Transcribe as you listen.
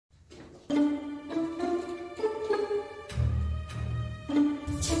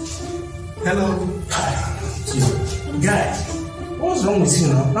Hello. Guys, what's wrong with you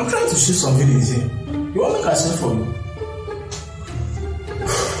now? I'm trying to shoot some videos here. You want me to sing for you?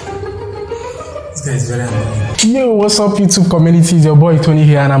 This guy is very annoying. Yo, what's up YouTube community? It's your boy Tony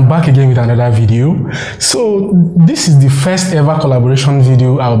here and I'm back again with another video. So this is the first ever collaboration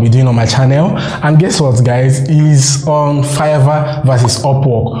video I'll be doing on my channel, and guess what guys, is on Fiverr versus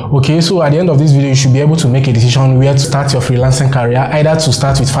Upwork. Okay, so at the end of this video you should be able to make a decision where to start your freelancing career, either to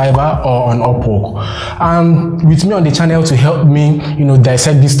start with Fiverr or on Upwork. And with me on the channel to help me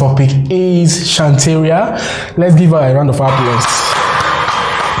dissect this topic is Shenteria. Let's give her a round of applause.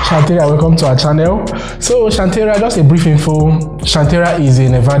 Shenteria, welcome to our channel. So Shenteria, just a brief info. Shenteria is a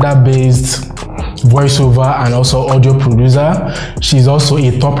Nevada-based voiceover and also audio producer. She's also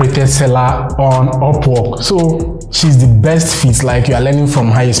a top-rated seller on Upwork. So she's the best fit, like you are learning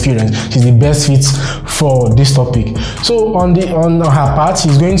from her experience. She's the best fit for this topic. So on her part,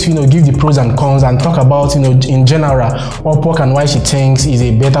 she's going to give the pros and cons and talk about in general Upwork and why she thinks is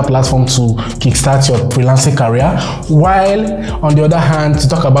a better platform to kickstart your freelancing career. While on the other hand, to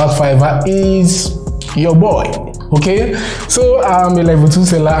talk about Fiverr is your boy. Okay, so I'm a level 2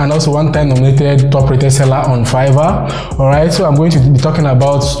 seller and also one-time nominated top-rated seller on Fiverr. Alright, so I'm going to be talking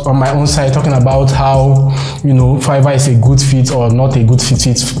about on my own side, talking about how Fiverr is a good fit or not a good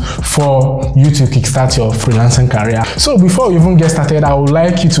fit for you to kickstart your freelancing career. So before we even get started, I would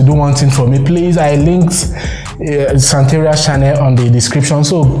like you to do one thing for me, please. I linked Shenteria's channel on the description,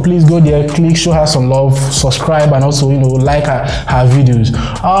 so please go there, click, show her some love, subscribe, and also like her videos.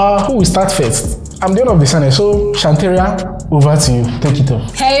 Who will start first? I'm the owner of the channel, so Shenteria, over to you. Take it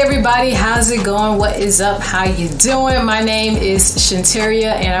off. Hey everybody, how's it going? What is up? How you doing? My name is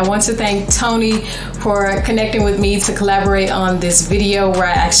Shenteria, and I want to thank Tony for connecting with me to collaborate on this video where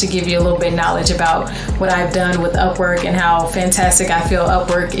I actually give you a little bit of knowledge about what I've done with Upwork and how fantastic I feel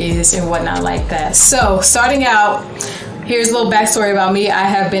Upwork is and whatnot like that. So starting out, here's a little backstory about me. I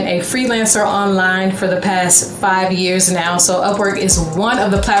have been a freelancer online for the past 5 years now. So Upwork is one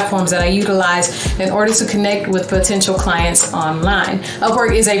of the platforms that I utilize in order to connect with potential clients online.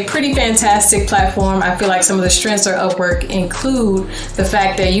 Upwork is a pretty fantastic platform. I feel like some of the strengths of Upwork include the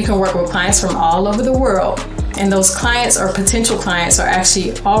fact that you can work with clients from all over the world. And those clients or potential clients are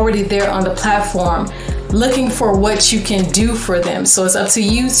actually already there on the platform looking for what you can do for them. So it's up to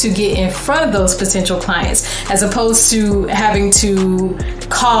you to get in front of those potential clients as opposed to having to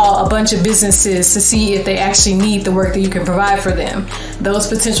call a bunch of businesses to see if they actually need the work that you can provide for them. Those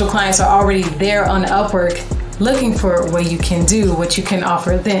potential clients are already there on Upwork looking for what you can do, what you can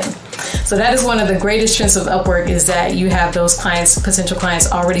offer them. So that is one of the greatest strengths of Upwork, is that you have those clients, potential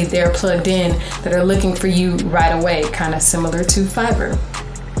clients already there plugged in that are looking for you right away, kind of similar to Fiverr.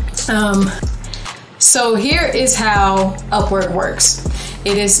 So here is how Upwork works.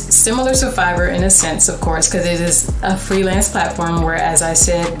 It is similar to Fiverr in a sense, of course, because it is a freelance platform where, as I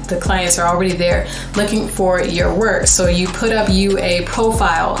said, the clients are already there looking for your work. So you put up a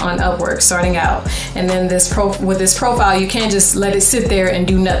profile on Upwork starting out, and then with this profile, you can't just let it sit there and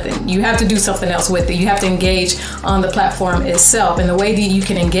do nothing. You have to do something else with it. You have to engage on the platform itself. And the way that you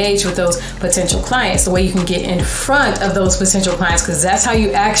can engage with those potential clients, the way you can get in front of those potential clients, because that's how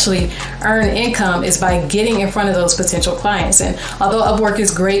you actually earn income, is by getting in front of those potential clients. And although Upwork is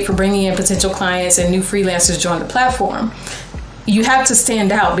great for bringing in potential clients and new freelancers join the platform, you have to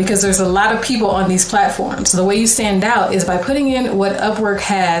stand out because there's a lot of people on these platforms. The way you stand out is by putting in what Upwork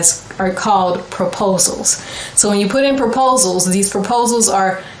has are called proposals. So when you put in proposals, these proposals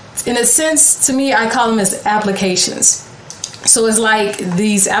are, in a sense, to me, I call them as applications. So it's like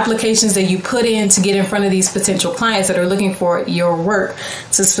these applications that you put in to get in front of these potential clients that are looking for your work,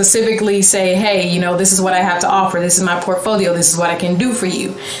 to specifically say, hey, this is what I have to offer. This is my portfolio. This is what I can do for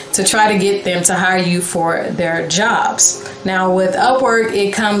you, to try to get them to hire you for their jobs. Now with Upwork,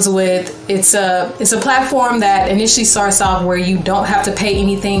 it comes with, it's a platform that initially starts off where you don't have to pay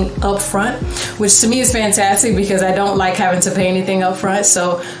anything up front, which to me is fantastic because I don't like having to pay anything up front.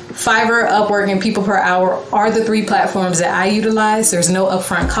 So Fiverr, Upwork, and People Per Hour are the 3 platforms that I utilize. There's no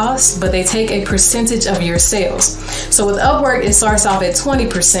upfront cost, but they take a percentage of your sales. So with Upwork, it starts off at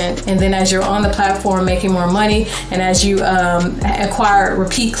 20%, and then as you're on the platform making more money, and as you acquire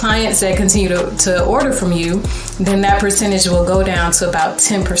repeat clients that continue to order from you, then that percentage will go down to about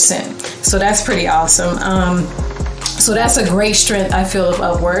 10%. So that's pretty awesome. So that's a great strength, I feel, of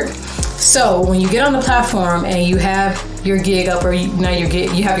Upwork. So when you get on the platform and you have your gig up, or you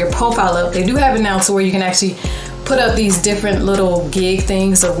have your profile up, they do have it now to where you can actually put up these different little gig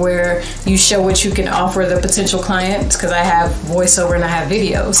things of where you show what you can offer the potential clients, because I have voiceover and I have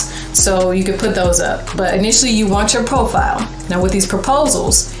videos. So you can put those up. But initially you want your profile. Now with these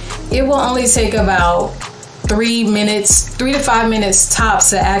proposals, it will only take about 3 to 5 minutes tops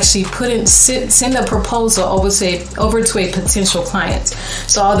to actually send a proposal over to a potential client.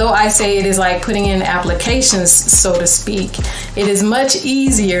 So although I say it is like putting in applications, so to speak, it is much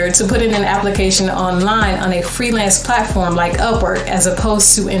easier to put in an application online on a freelance platform like Upwork as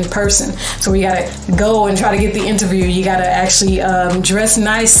opposed to in person. So we gotta go and try to get the interview. You gotta actually dress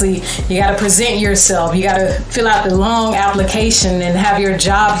nicely. You gotta present yourself. You gotta fill out the long application and have your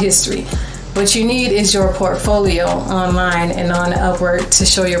job history. What you need is your portfolio online and on Upwork to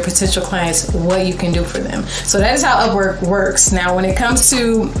show your potential clients what you can do for them. So that is how Upwork works. Now, when it comes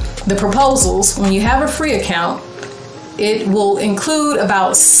to the proposals, when you have a free account, it will include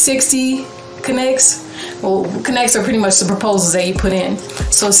about 60 connects. Well, connects are pretty much the proposals that you put in.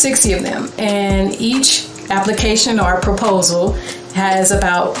 So 60 of them. And each application or proposal has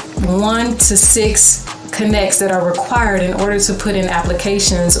about 1 to 6 connects that are required in order to put in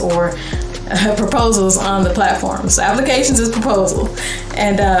applications or proposals on the platform. So applications is proposal,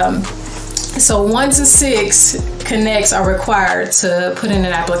 and so 1 to 6 connects are required to put in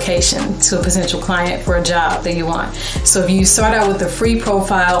an application to a potential client for a job that you want. So if you start out with a free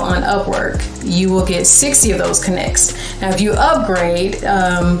profile on Upwork, you will get 60 of those connects. Now if you upgrade,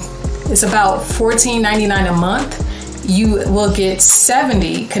 it's about $14.99 a month. You will get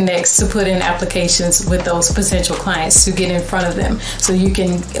 70 connects to put in applications with those potential clients to get in front of them so you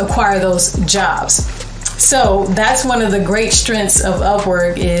can acquire those jobs. So that's one of the great strengths of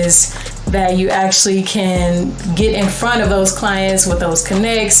Upwork, is that you actually can get in front of those clients with those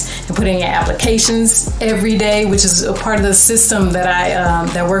connects and putting in applications every day, which is a part of the system that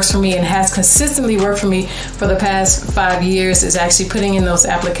that works for me and has consistently worked for me for the past 5 years, is actually putting in those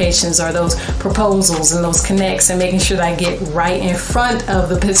applications or those proposals and those connects and making sure that I get right in front of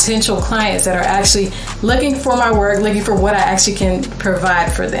the potential clients that are actually looking for my work, looking for what I actually can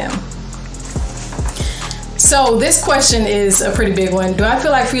provide for them. So this question is a pretty big one. Do I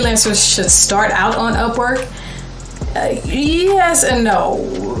feel like freelancers should start out on Upwork? Yes and no.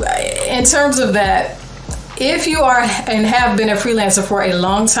 In terms of that, if you are and have been a freelancer for a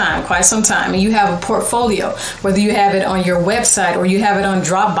long time, quite some time, and you have a portfolio, whether you have it on your website or you have it on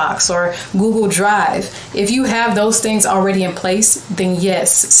Dropbox or Google Drive, if you have those things already in place, then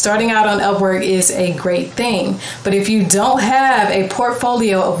yes, starting out on Upwork is a great thing. But if you don't have a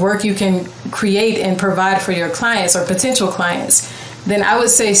portfolio of work you can create and provide for your clients or potential clients, then I would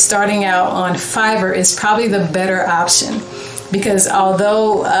say starting out on Fiverr is probably the better option. Because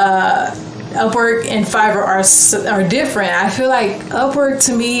although Upwork and Fiverr are different, I feel like Upwork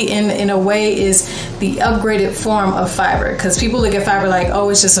to me in a way is the upgraded form of Fiverr, because people look at Fiverr like, oh,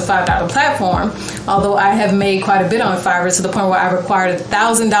 it's just a $5 platform. Although I have made quite a bit on Fiverr to the point where I required a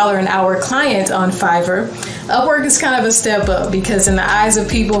 $1,000 an hour client on Fiverr. Upwork is kind of a step up, because in the eyes of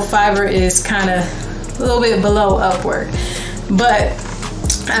people, Fiverr is kind of a little bit below Upwork. But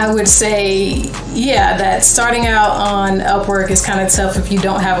I would say, yeah, that starting out on Upwork is kind of tough if you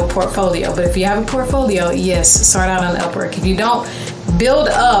don't have a portfolio. But if you have a portfolio, yes, start out on Upwork. If you don't, build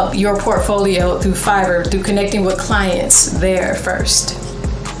up your portfolio through Fiverr, through connecting with clients there first.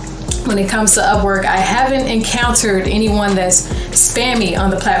 When it comes to Upwork, I haven't encountered anyone that's spammy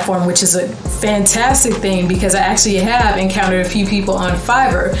on the platform, which is a fantastic thing, because I actually have encountered a few people on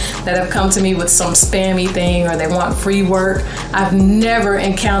Fiverr that have come to me with some spammy thing or they want free work. I've never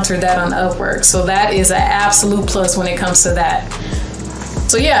encountered that on Upwork. So that is an absolute plus when it comes to that.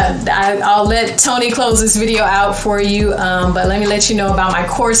 So yeah, I'll let Tony close this video out for you, but let me let you know about my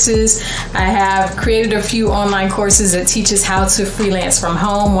courses. I have created a few online courses that teaches how to freelance from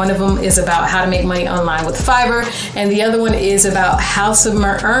home. One of them is about how to make money online with Fiverr, and the other one is about how to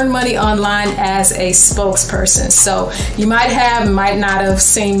earn money online as a spokesperson. So you might not have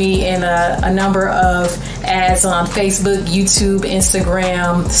seen me in a number of ads on Facebook, YouTube,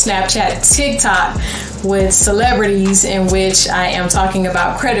 Instagram, Snapchat, TikTok, with celebrities in which I am talking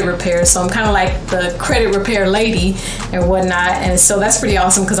about credit repair. So I'm kind of like the credit repair lady and whatnot. And so that's pretty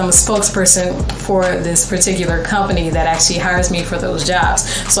awesome, because I'm a spokesperson for this particular company that actually hires me for those jobs.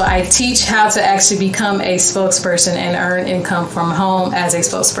 So I teach how to actually become a spokesperson and earn income from home as a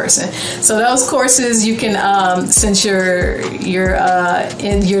spokesperson. So those courses you can, since you're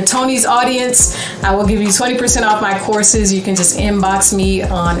in your Tony's audience, I will give you 20% off my courses. You can just inbox me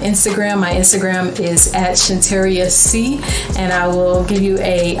on Instagram. My Instagram is at Shenteria C, and I will give you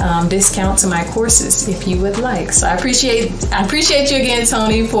a discount to my courses if you would like. So I appreciate you again,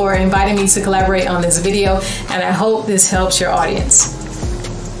 Tony, for inviting me to collaborate on this video, and I hope this helps your audience.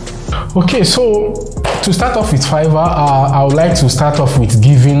 Okay, so to start off with Fiverr, I would like to start off with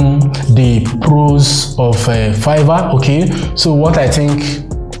giving the pros of Fiverr. Okay, so what I think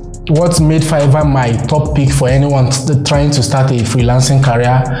what made Fiverr my top pick for anyone trying to start a freelancing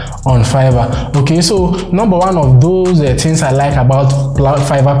career on Fiverr. Okay, so number one of those things I like about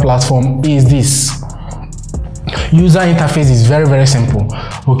Fiverr platform is this. User interface is very simple.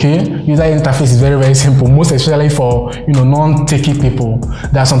 Okay, user interface is very simple, most especially for non-techie people.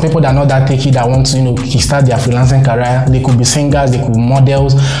 There are some people that are not that techie that want to kickstart their freelancing career. They could be singers, they could be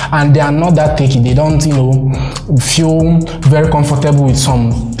models, and they are not that techie. They don't feel very comfortable with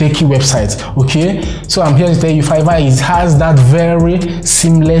some techie websites. Okay, so I'm here to tell you Fiverr has that very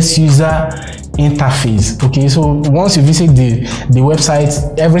seamless user interface. Okay, so once you visit the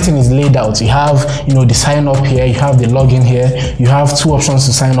website, everything is laid out. You have the sign up here, you have the login here, you have two options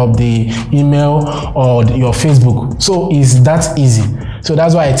to sign up, the email or your Facebook. So it's that easy. So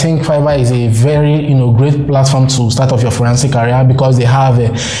that's why I think Fiverr is a very great platform to start off your freelancing career, because they have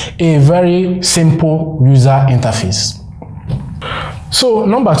a very simple user interface. So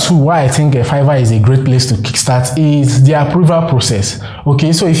number two, why I think Fiverr is a great place to kickstart is the approval process.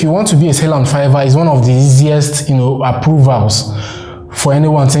 Okay, so if you want to be a seller on Fiverr, it's one of the easiest approvals for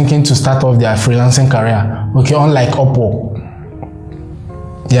anyone thinking to start off their freelancing career. Okay, unlike Upwork.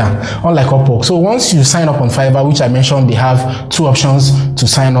 Yeah, unlike Upwork. So once you sign up on Fiverr, which I mentioned, they have two options to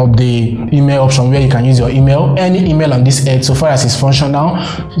sign up. The email option, where you can use your email, any email on this ad, so far as it's functional,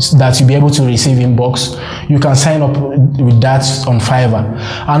 that you'll be able to receive inbox, you can sign up with that on Fiverr.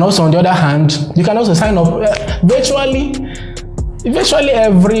 And also on the other hand, you can also sign up virtually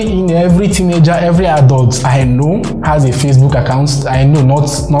every teenager, every adult I know has a Facebook account. I know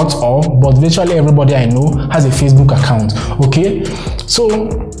not all, but virtually everybody I know has a Facebook account. Okay, so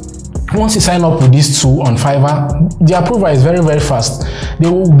once you sign up with these two on Fiverr, the approval is very fast. They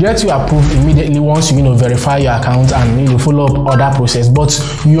will get you approved immediately once you verify your account and follow up other process, but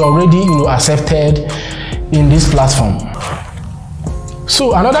you already accepted in this platform.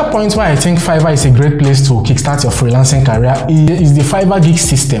 So another point why I think Fiverr is a great place to kickstart your freelancing career is the Fiverr gig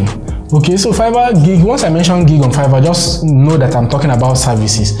system. Okay, so Fiverr gig, once I mention gig on Fiverr, just know that I'm talking about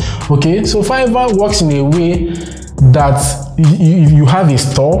services. Okay, so Fiverr works in a way that you have a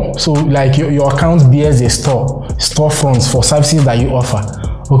store, so like your account bears a storefront for services that you offer.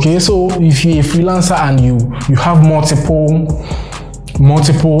 Okay, so if you're a freelancer and you have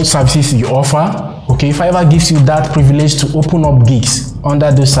multiple services you offer, okay, Fiverr gives you that privilege to open up gigs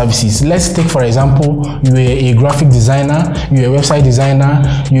under those services. Let's take for example, you're a graphic designer, you're a website designer,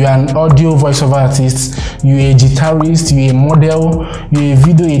 you're an audio voiceover artist, you're a guitarist, you're a model, you're a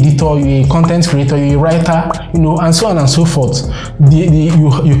video editor, you're a content creator, you're a writer, and so on and so forth.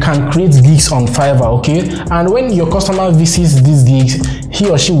 You can create gigs on Fiverr. Okay, and when your customer visits these gigs, he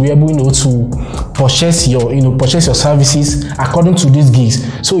or she will be able to purchase your services according to these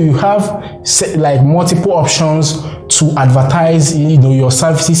gigs. So you have like multiple options to advertise your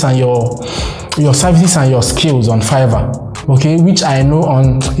services and your skills on Fiverr. Okay, which I know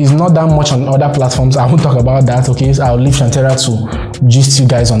is not that much on other platforms. I won't talk about that. Okay, so I'll leave Shenteria to gist you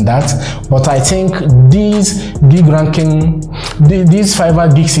guys on that. But I think this gig ranking, this Fiverr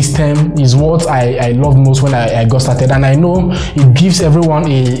gig system is what I love most when I got started, and I know it gives everyone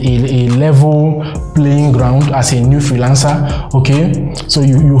a level playing ground as a new freelancer. Okay, so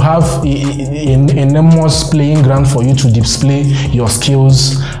you have an enormous playing ground for you to display your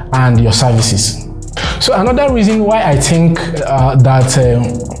skills and your services. So another reason why I think that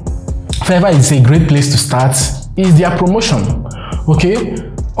Fiverr is a great place to start is their promotion. Okay,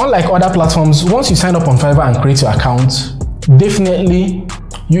 unlike other platforms, once you sign up on Fiverr and create your account, definitely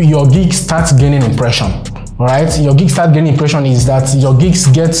your gig starts gaining impression. All right, your gig start gaining impression is that your gigs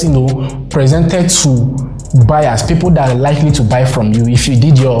get presented to buyers, people that are likely to buy from you if you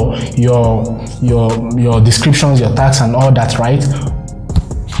did your descriptions, your tags and all that right.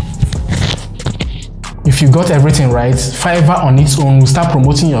 If you got everything right, Fiverr on its own will start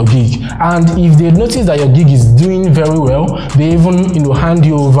promoting your gig, and if they notice that your gig is doing very well, they even hand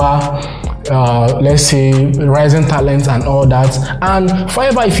you over let's say rising talent and all that. And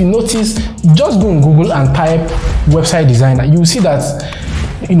Fiverr, if you notice, just go on Google and type website designer, you will see that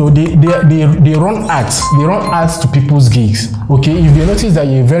they run ads to people's gigs. Okay, if they notice that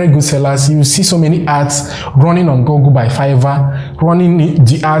you're a very good seller, you see so many ads running on Google by Fiverr, running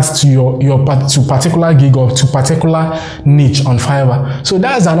the ads to your particular gig or to particular niche on Fiverr. So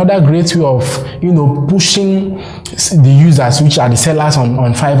that's another great way of pushing the users, which are the sellers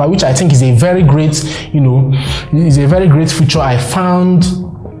on Fiverr, which I think is a very great is a very great feature I found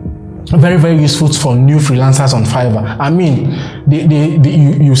very, very useful for new freelancers on Fiverr. I mean,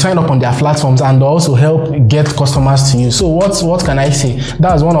 you sign up on their platforms and also help get customers to you. So what can I say?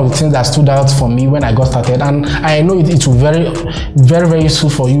 That's one of the things that stood out for me when I got started, and I know it will very, very, very useful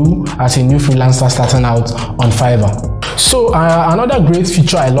for you as a new freelancer starting out on Fiverr. So another great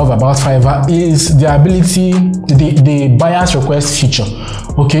feature I love about Fiverr is the ability, the buyer's request feature.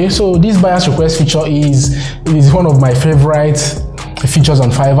 Okay, so this buyer's request feature is one of my favorite features on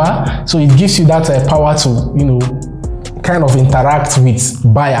Fiverr. So it gives you that power to, you know, kind of interact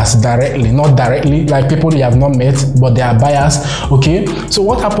with buyers directly, not directly like people you have not met, but they are buyers. Okay, so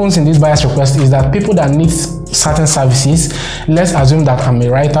what happens in this buyer's request is that people that need certain services, let's assume that I'm a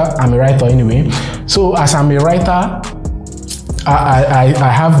writer anyway. So as I'm a writer, I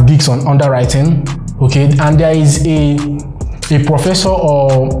have gigs on underwriting, okay, and there is a professor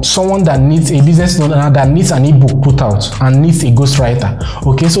or someone that needs a business owner that needs an ebook put out and needs a ghostwriter.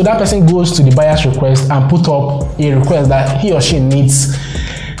 Okay, so that person goes to the buyer's request and put up a request that he or she needs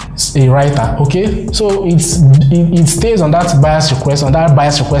a writer. Okay, so it stays on that buyer's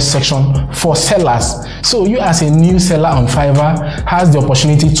request section for sellers. So you as a new seller on Fiverr has the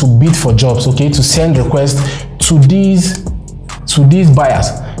opportunity to bid for jobs, okay, to send requests to these buyers.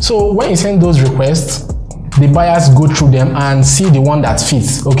 So when you send those requests, the buyers go through them and see the one that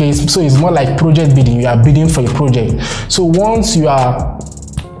fits. Okay, so it's more like project bidding. You are bidding for a project. So once you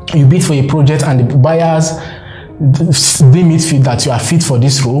bid for a project and the buyers deem it fit that you are fit for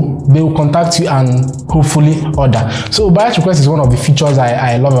this role, they will contact you and hopefully order. So buyer's request is one of the features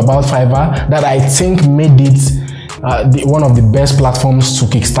I love about Fiverr, that I think made it one of the best platforms to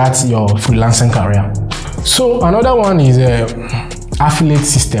kickstart your freelancing career. So another one is affiliate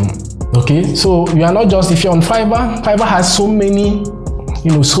system. Okay, so you are not just, if you're on Fiverr has so many, you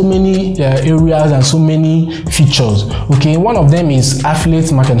know, so many areas and so many features. Okay, one of them is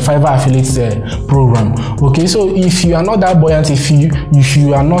affiliate marketing, Fiverr affiliate program. Okay, so if you are not that buoyant, if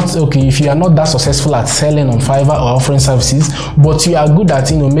you are not that successful at selling on Fiverr or offering services, but you are good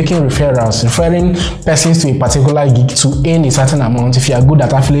at, you know, making referrals, referring persons to a particular gig to earn a certain amount, if you are good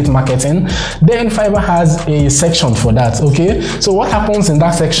at affiliate marketing, then Fiverr has a section for that. Okay, so what happens in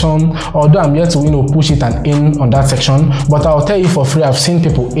that section, although I'm here to, you know, push it and in on that section, but I'll tell you for free, I've seen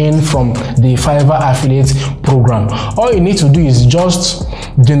people in from the Fiverr affiliate program. All you need to do is just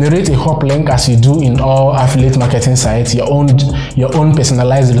generate a hop link, as you do in all affiliate marketing sites, your own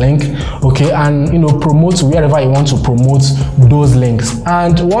personalized link, okay, and, you know, promote wherever you want to promote those links.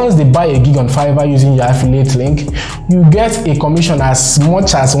 And once they buy a gig on Fiverr using your affiliate link, you get a commission as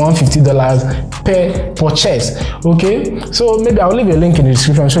much as $150 per purchase. Okay, so maybe I'll leave a link in the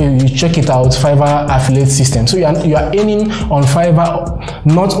description so you check it out, Fiverr affiliate system. So you are earning on Fiverr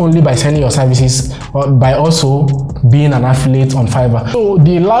not only by selling your services, but by also being an affiliate on Fiverr. So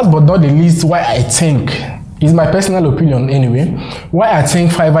the last but not the least, why I think, is my personal opinion anyway, why I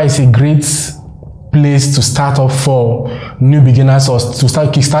think Fiverr is a great place to start up for new beginners or to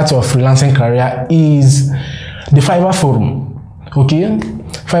kickstart your freelancing career is the Fiverr forum. Okay,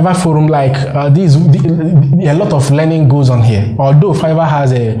 Fiverr forum, like a lot of learning goes on here. Although Fiverr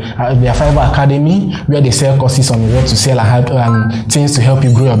has their Fiverr Academy where they sell courses on what to sell and things to help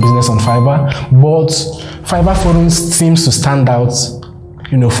you grow your business on Fiverr, but Fiverr forums seems to stand out,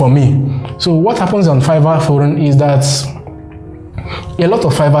 you know, for me. So what happens on Fiverr forum is that a lot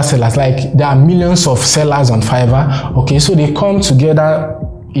of Fiverr sellers, like there are millions of sellers on Fiverr, okay, so they come together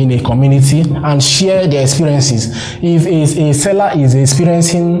in a community and share their experiences. If a seller is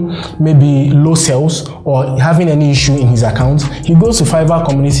experiencing maybe low sales or having any issue in his account, he goes to Fiverr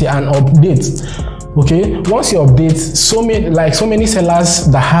community and updates. Okay, once you update, so many sellers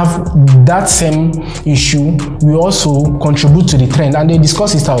that have that same issue will also contribute to the trend and they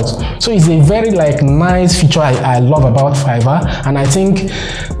discuss it out. So it's a very nice feature I love about Fiverr, and I think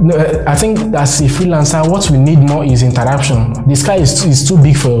as a freelancer, what we need more is interaction. The sky is too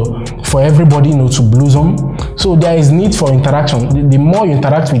big for everybody, you know, to blossom. So there is need for interaction. The more you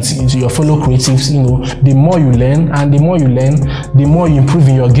interact with your fellow creatives, you know, the more you learn, and the more you learn, the more you improve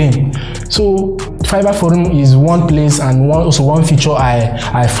in your game. So Fiverr forum is one place and also one feature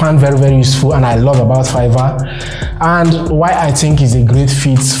I found very, very useful and I love about Fiverr, and why I think is a great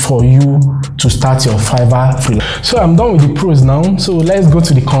fit for you to start your Fiverr freelance. So I'm done with the pros now, so let's go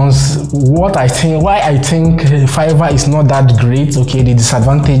to the cons. Why I think Fiverr is not that great. Okay, the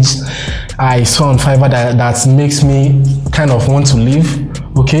disadvantage I saw on Fiverr that makes me kind of want to leave.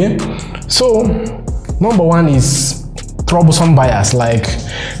 Okay, so number one is troublesome buyers. Like,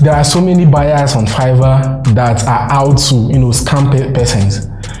 there are so many buyers on Fiverr that are out to, you know, scam persons.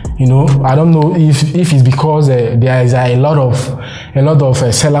 You know, I don't know if it's because there is a lot of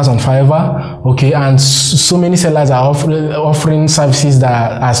sellers on Fiverr, okay, and so many sellers are offering services that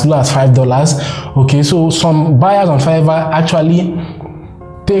are as low as $5, okay. So some buyers on Fiverr actually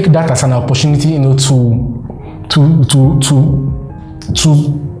take that as an opportunity, you know,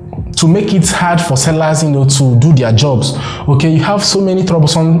 to make it hard for sellers, you know, to do their jobs. Okay, you have so many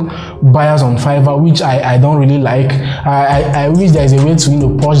troublesome buyers on Fiverr, which I don't really like. I wish there is a way to, you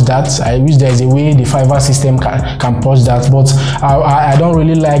know, purge that. I wish there is a way the Fiverr system can purge that, but I don't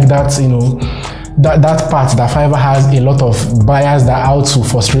really like that, you know, that part that Fiverr has a lot of buyers that are out to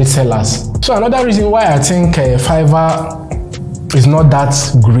frustrate sellers. So another reason why I think Fiverr is not that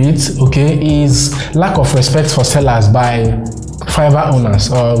great, okay, is lack of respect for sellers by Fiverr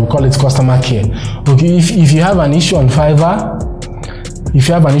owners, or we call it customer care. Okay, if you have an issue on Fiverr, if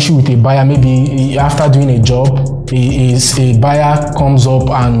you have an issue with a buyer, maybe after doing a job, a buyer comes up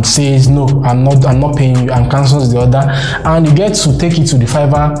and says, no, I'm not paying you, and cancels the order, and you get to take it to the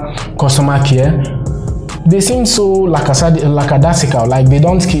Fiverr customer care, they seem so lackadaisical, like they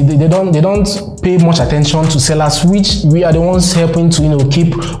don't pay much attention to sellers, which we are the ones helping to, you know,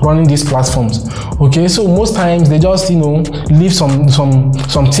 keep running these platforms. Okay, so most times they just, you know, leave some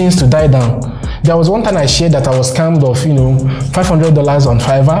things to die down. There was one time I shared that I was scammed of, you know, $500 on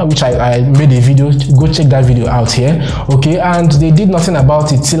Fiverr, which I made a video. Go check that video out here. Okay, and they did nothing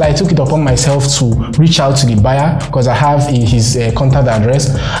about it till I took it upon myself to reach out to the buyer, because I have his contact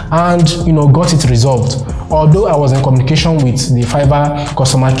address, and, you know, got it resolved. Although I was in communication with the Fiverr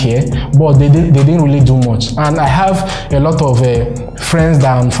customer care, but they didn't really do much. And I have a lot of friends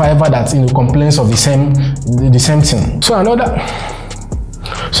that are on Fiverr that, you know, complains of the same thing.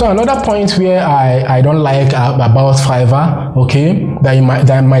 So another point where I don't like about Fiverr, okay,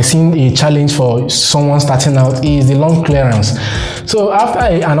 that might seem a challenge for someone starting out, is the long clearance. So after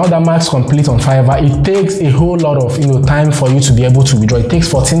an order marks complete on Fiverr, it takes a whole lot of, you know, time for you to be able to withdraw. It takes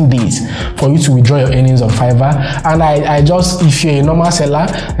 14 days for you to withdraw your earnings on Fiverr. And I just, if you're a normal seller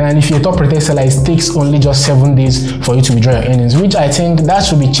and if you're a top-rated seller, it takes only just 7 days for you to withdraw your earnings, which I think that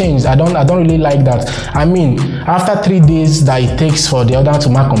should be changed. I don't really like that. I mean, after 3 days that it takes for the order to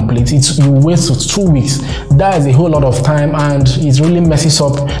mark complete, you wait to 2 weeks. That is a whole lot of time, and it really messes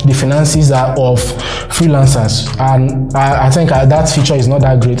up the finances of freelancers. And I think that feature is not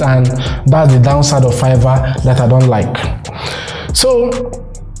that great, and that's the downside of Fiverr that I don't like. So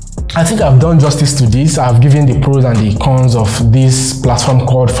I think I've done justice to this. I've given the pros and the cons of this platform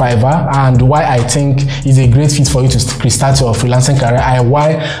called Fiverr, and why I think it's a great fit for you to kickstart your freelancing career, and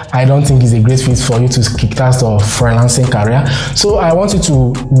why I don't think it's a great fit for you to kickstart your freelancing career. So I want you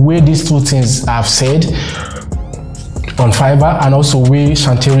to weigh these two things I've said on Fiverr, and also weigh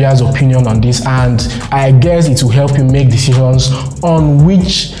Shenteria's opinion on this, and I guess it will help you make decisions on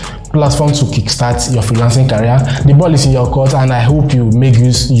which platform to kickstart your freelancing career. The ball is in your court, and I hope you make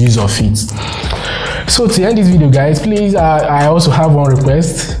use of it. So to end this video, guys, please, I also have one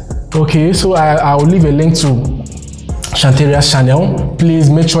request. Okay, so I will leave a link to Shenteria's channel. Please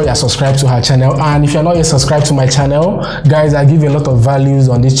make sure you're subscribed to her channel, and if you're not yet subscribed to my channel, guys, I give a lot of values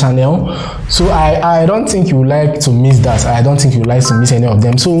on this channel, so I don't think you would like to miss that. I don't think you would like to miss any of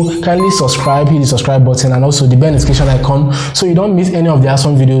them. So kindly subscribe, hit the subscribe button, and also the bell notification icon, so you don't miss any of the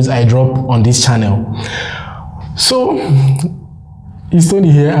awesome videos I drop on this channel. So it's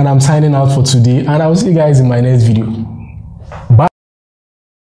Tony here, and I'm signing out for today, and I will see you guys in my next video. Bye.